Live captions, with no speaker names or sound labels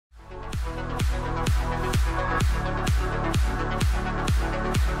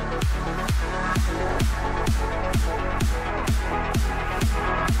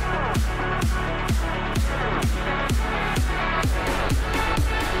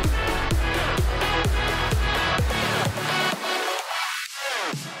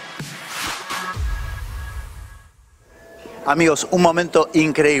Amigos, un momento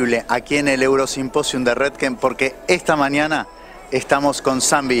increíble aquí en el Eurosymposium de Redken porque esta mañana estamos con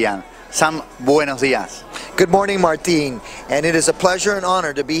Sam Villan. Sam, buenos días. Good morning, Martín, and it is a pleasure and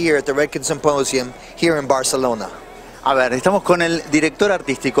honor to be here at the Redken Symposium here in Barcelona. A ver, estamos con el director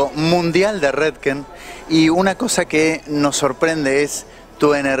artístico mundial de Redken y una cosa que nos sorprende es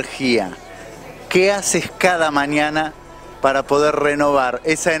tu energía. ¿Qué haces cada mañana para poder renovar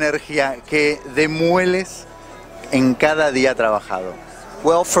esa energía que demueles en cada día trabajado?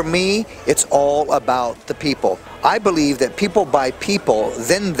 Well, for me, it's all about the people. I believe that people buy people,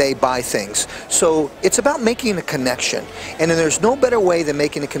 then they buy things. So it's about making a connection. And there's no better way than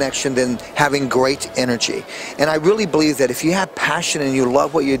making a connection than having great energy. And I really believe that if you have passion and you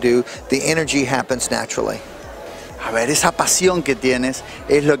love what you do, the energy happens naturally. A ver, esa pasión que tienes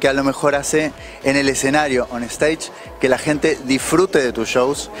es lo que a lo mejor hace en el escenario, on stage, que la gente disfrute de tus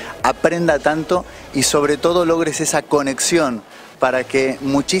shows, aprenda tanto y sobre todo logres esa conexión para que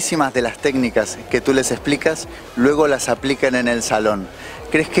muchísimas de las técnicas que tú les explicas luego las apliquen en el salón.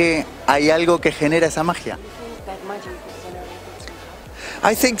 ¿Crees que hay algo que genera esa magia?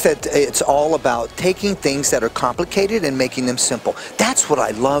 I think that it's all about taking things that are complicated and making them simple. That's what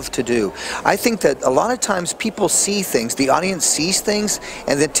I love to do. I think that a lot of times people see things, the audience sees things,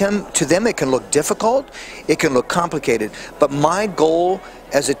 and then to them it can look difficult, it can look complicated. But my goal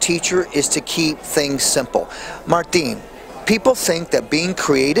as a teacher is to keep things simple. Martín, people think that being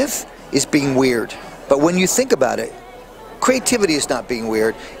creative is being weird. But when you think about it, creativity is not being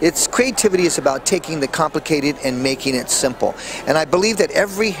weird. Creativity is about taking the complicated and making it simple. And I believe that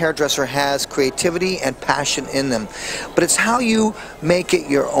every hairdresser has creativity and passion in them. But it's how you make it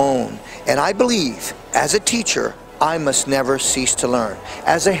your own. And I believe, as a teacher, I must never cease to learn.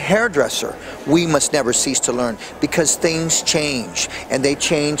 As a hairdresser, we must never cease to learn because things change and they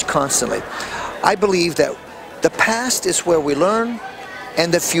change constantly. I believe that the past is where we learn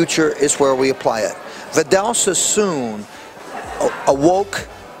and the future is where we apply it. Vidal Sassoon awoke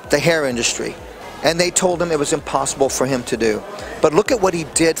the hair industry, and they told him it was impossible for him to do. But look at what he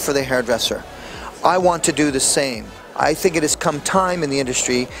did for the hairdresser. I want to do the same. I think it has come time in the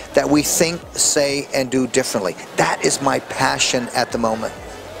industry that we think, say, and do differently. That is my passion at the moment.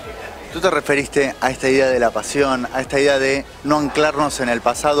 Tú te referiste a esta idea de la pasión, a esta idea de no anclarnos en el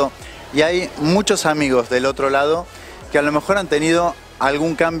pasado, y hay muchos amigos del otro lado que a lo mejor han tenido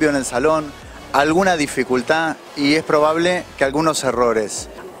algún cambio en el salón, alguna dificultad y es probable que algunos errores.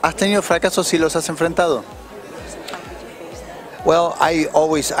 ¿Has tenido fracasos y los has enfrentado? Well,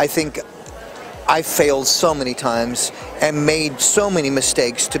 I think I failed so many times and made so many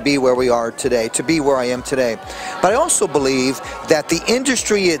mistakes to be where we are today, to be where I am today. But I also believe that the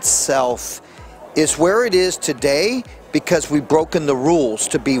industry itself is where it is today because we've broken the rules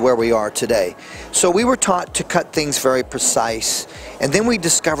to be where we are today. So we were taught to cut things very precise, and then we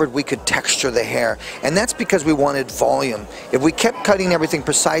discovered we could texture the hair, and that's because we wanted volume. If we kept cutting everything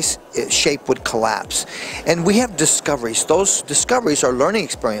precise, shape would collapse. And we have discoveries. Those discoveries are learning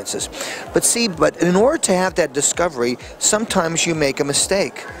experiences. But in order to have that discovery, sometimes you make a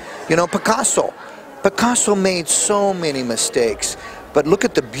mistake. You know, Picasso made so many mistakes, but look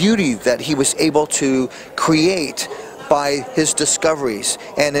at the beauty that he was able to create by his discoveries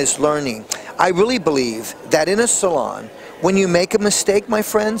and his learning. I really believe that in a salon, when you make a mistake, my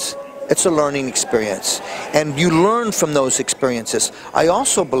friends, it's a learning experience, and you learn from those experiences. I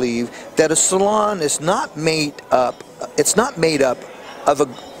also believe that a salon is not made up, it's not made up of a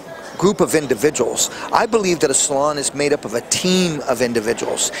group of individuals. I believe that a salon is made up of a team of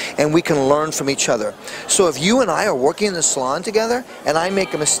individuals, and we can learn from each other. So if you and I are working in the salon together and I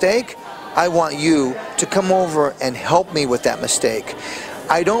make a mistake, I want you to come over and help me with that mistake.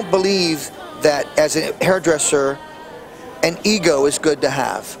 I don't believe that as a hairdresser, an ego is good to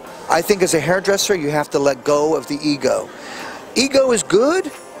have. I think as a hairdresser, you have to let go of the ego. Ego is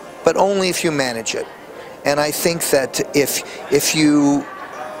good, but only if you manage it. And I think that if you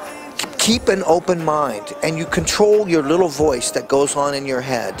keep an open mind and you control your little voice that goes on in your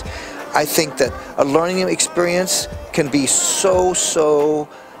head, I think that a learning experience can be so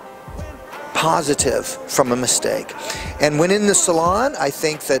positive from a mistake. And when in the salon, I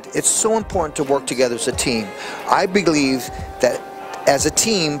think that it's so important to work together as a team. I believe that as a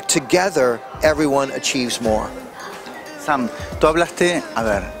team, together, everyone achieves more. Sam, tú hablaste,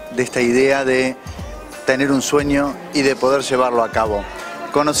 de esta idea de tener un sueño y de poder llevarlo a cabo.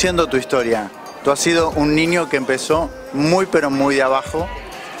 Conociendo tu historia, tú has sido un niño que empezó muy pero muy de abajo,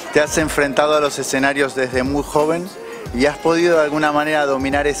 te has enfrentado a los escenarios desde muy joven y has podido de alguna manera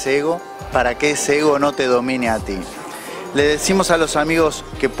dominar ese ego para que ese ego no te domine a ti. Le decimos a los amigos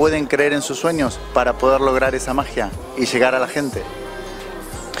que pueden creer en sus sueños para poder lograr esa magia y llegar a la gente.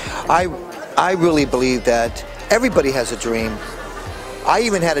 I really believe that everybody has a dream. I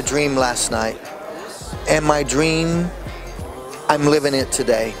even had a dream last night, and my dream, I'm living it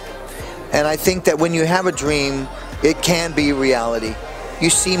today. And I think that when you have a dream, it can be reality. You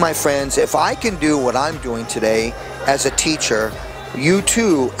see, my friends, if I can do what I'm doing today as a teacher, you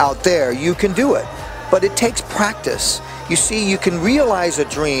too out there, you can do it. But it takes practice. You see, you can realize a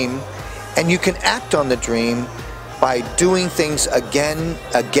dream and you can act on the dream by doing things again,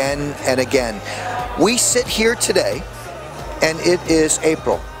 again, and again. We sit here today and it is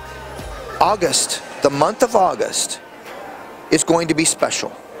April. August, the month of August, is going to be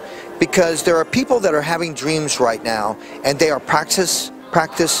special because there are people that are having dreams right now and they are practice.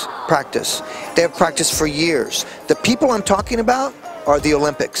 They have practiced for years. The people I'm talking about are the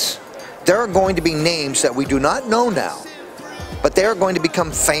Olympics. There are going to be names that we do not know now, but they are going to become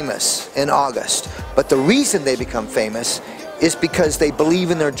famous in August. But the reason they become famous is because they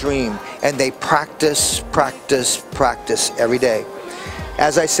believe in their dream and they practice every day.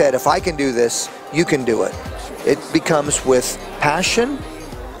 As I said, if I can do this, you can do it. It becomes with passion,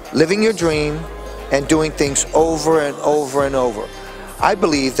 living your dream, and doing things over and over and over. I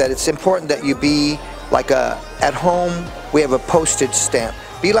believe that it's important that you be like at home, we have a postage stamp.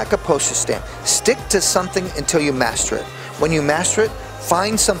 Be like a postage stamp. Stick to something until you master it. When you master it,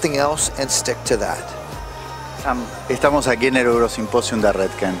 find something else and stick to that. Sam, estamos aquí en el Eurosimposium de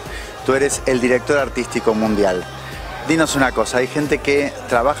Redken. Tú eres el director artístico mundial. Dinos una cosa, hay gente que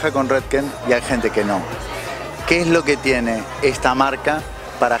trabaja con Redken y hay gente que no. ¿Qué es lo que tiene esta marca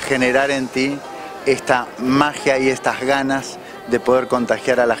para generar en ti esta magia y estas ganas de poder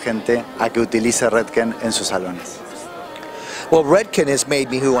contagiar a la gente a que utilice Redken en sus salones? Well, Redken has made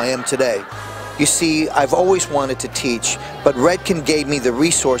me who I am today. You see, I've always wanted to teach, but Redken gave me the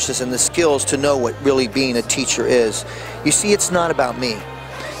resources and the skills to know what really being a teacher is. You see, it's not about me.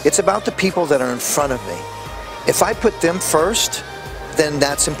 It's about the people that are in front of me. If I put them first, then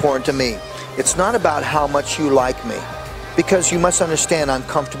that's important to me. It's not about how much you like me, because you must understand I'm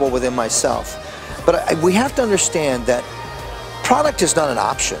comfortable within myself. But we have to understand that product is not an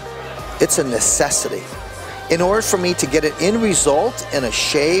option. It's a necessity. In order for me to get an end result in a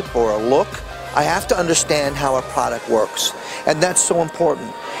shape or a look, I have to understand how a product works. And that's so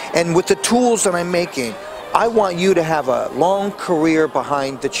important. And with the tools that I'm making, I want you to have a long career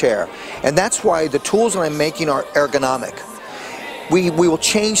behind the chair. And that's why the tools that I'm making are ergonomic. We will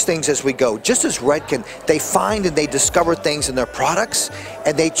change things as we go. Just as Redken, they find and they discover things in their products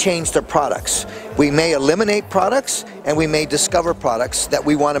and they change their products. We may eliminate products and we may discover products that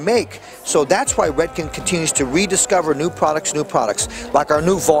we want to make. So that's why Redken continues to rediscover new products, like our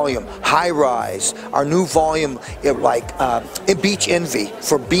new volume, High Rise, our new volume like Beach Envy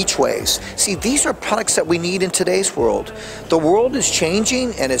for beach waves. See, these are products that we need in today's world. The world is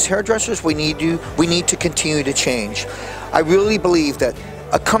changing, and as hairdressers we need to continue to change. I really believe that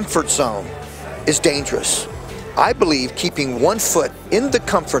a comfort zone is dangerous. I believe keeping one foot in the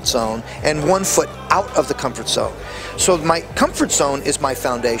comfort zone and one foot out of the comfort zone. So my comfort zone is my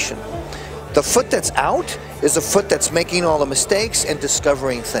foundation. The foot that's out is the foot that's making all the mistakes and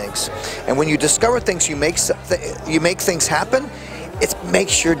discovering things. And when you discover things, you make things happen. It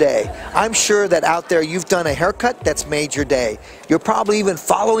makes your day. I'm sure that out there you've done a haircut that's made your day. You're probably even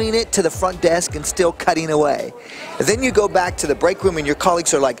following it to the front desk and still cutting away. And then you go back to the break room and your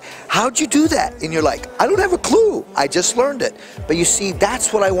colleagues are like, how'd you do that? And you're like, I don't have a clue. I just learned it. But you see,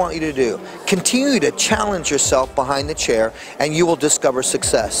 that's what I want you to do. Continue to challenge yourself behind the chair and you will discover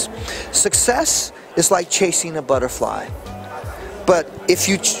success. Success is like chasing a butterfly. But if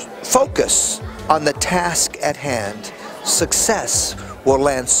you focus on the task at hand, success will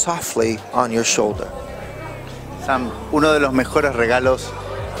land softly on your shoulder. Sam, uno de los mejores regalos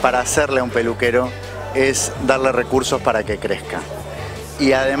para hacerle a un peluquero es darle recursos para que crezca.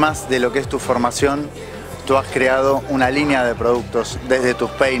 Y además de lo que es tu formación, tú has creado una línea de productos, desde tus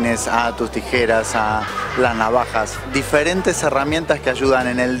peines a tus tijeras, a las navajas, diferentes herramientas que ayudan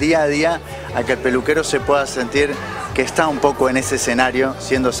en el día a día a que el peluquero se pueda sentir que está un poco en ese escenario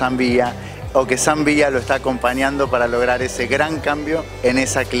siendo Sam Villa, o que Sam Villa lo está acompañando para lograr ese gran cambio en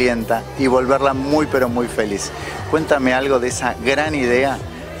esa clienta y volverla muy pero muy feliz. Cuéntame algo de esa gran idea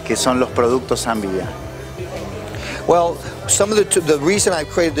que son los productos Sam Villa. Well, some of the reason I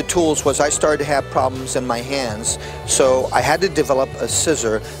created the tools was I started to have problems in my hands, so I had to develop a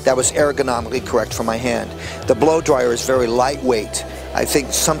scissor that was ergonomically correct for my hand. The blow dryer is very lightweight. I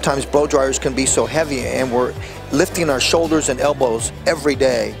think sometimes blow dryers can be so heavy and we're lifting our shoulders and elbows every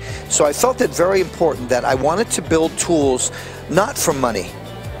day. So I felt it very important that I wanted to build tools not for money.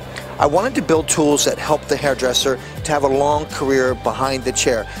 I wanted to build tools that help the hairdresser to have a long career behind the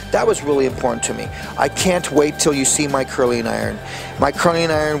chair. That was really important to me. I can't wait till you see my curling iron. My curling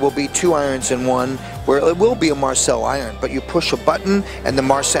iron will be 2 irons in one, where it will be a Marcel iron, but you push a button and the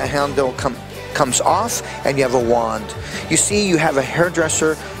Marcel handle comes off and you have a wand. You see, you have a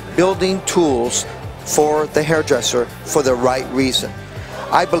hairdresser building tools for the hairdresser for the right reason.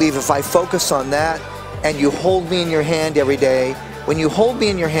 I believe if I focus on that and you hold me in your hand every day, when you hold me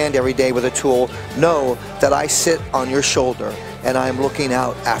in your hand every day with a tool, know that I sit on your shoulder and I am looking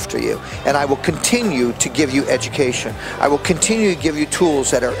out after you. And I will continue to give you education. I will continue to give you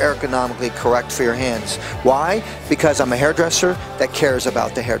tools that are ergonomically correct for your hands. Why? Because I'm a hairdresser that cares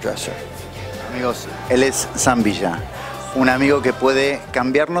about the hairdresser. Amigos, él es Sam Villa, un amigo que puede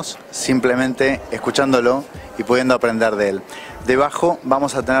cambiarnos simplemente escuchándolo y pudiendo aprender de él. Debajo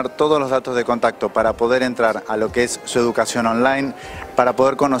vamos a tener todos los datos de contacto para poder entrar a lo que es su educación online, para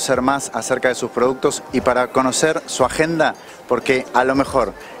poder conocer más acerca de sus productos y para conocer su agenda, porque a lo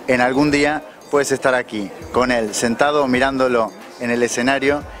mejor en algún día puedes estar aquí con él, sentado mirándolo en el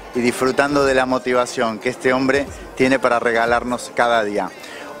escenario y disfrutando de la motivación que este hombre tiene para regalarnos cada día.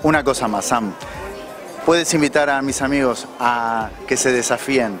 Una cosa más, Sam, ¿puedes invitar a mis amigos a que se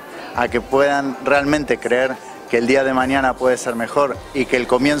desafíen, a que puedan realmente creer que el día de mañana puede ser mejor y que el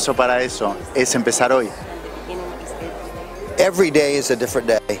comienzo para eso es empezar hoy? Every day is a different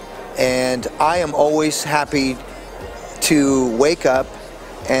day, and I am always happy to wake up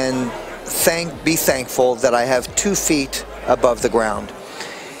and be thankful that I have 2 feet above the ground.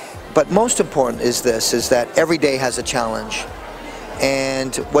 But most important is this, is that every day has a challenge,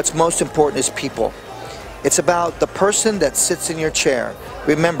 and what's most important is people. It's about the person that sits in your chair.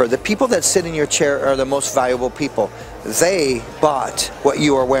 Remember, the people that sit in your chair are the most valuable people. They bought what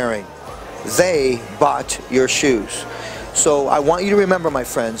you are wearing. They bought your shoes. So I want you to remember, my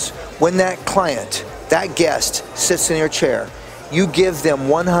friends, when that client, that guest sits in your chair, you give them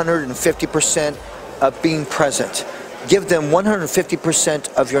 150% of being present. Give them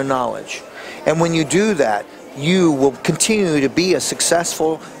 150% of your knowledge. And when you do that, you will continue to be a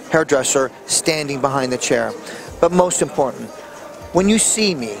successful hairdresser standing behind the chair. But most important, when you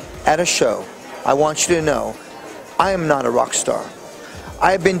see me at a show, I want you to know I am not a rock star.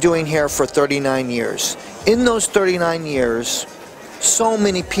 I have been doing hair for 39 years. In those 39 years, so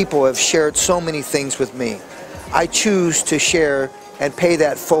many people have shared so many things with me. I choose to share and pay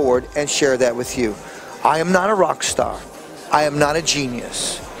that forward and share that with you. I am not a rock star. I am not a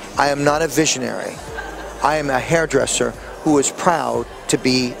genius. I am not a visionary. I am a hairdresser who is proud to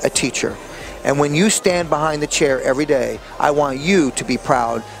be a teacher. And when you stand behind the chair every day, I want you to be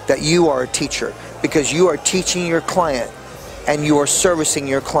proud that you are a teacher, because you are teaching your client and you are servicing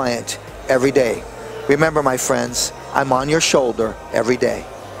your client every day. Remember, my friends, I'm on your shoulder every day.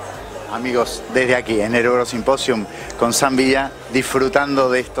 Amigos, desde aquí en el Eurosymposium con Sam Villa, disfrutando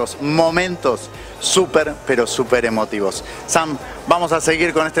de estos momentos súper, pero súper emotivos. Sam, ¿vamos a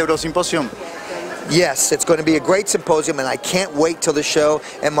seguir con este Eurosymposium? Yes, it's going to be a great symposium, and I can't wait till the show.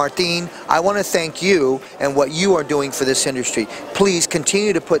 And Martin, I want to thank you and what you are doing for this industry. Please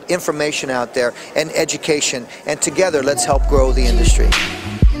continue to put information out there and education, and together let's help grow the industry.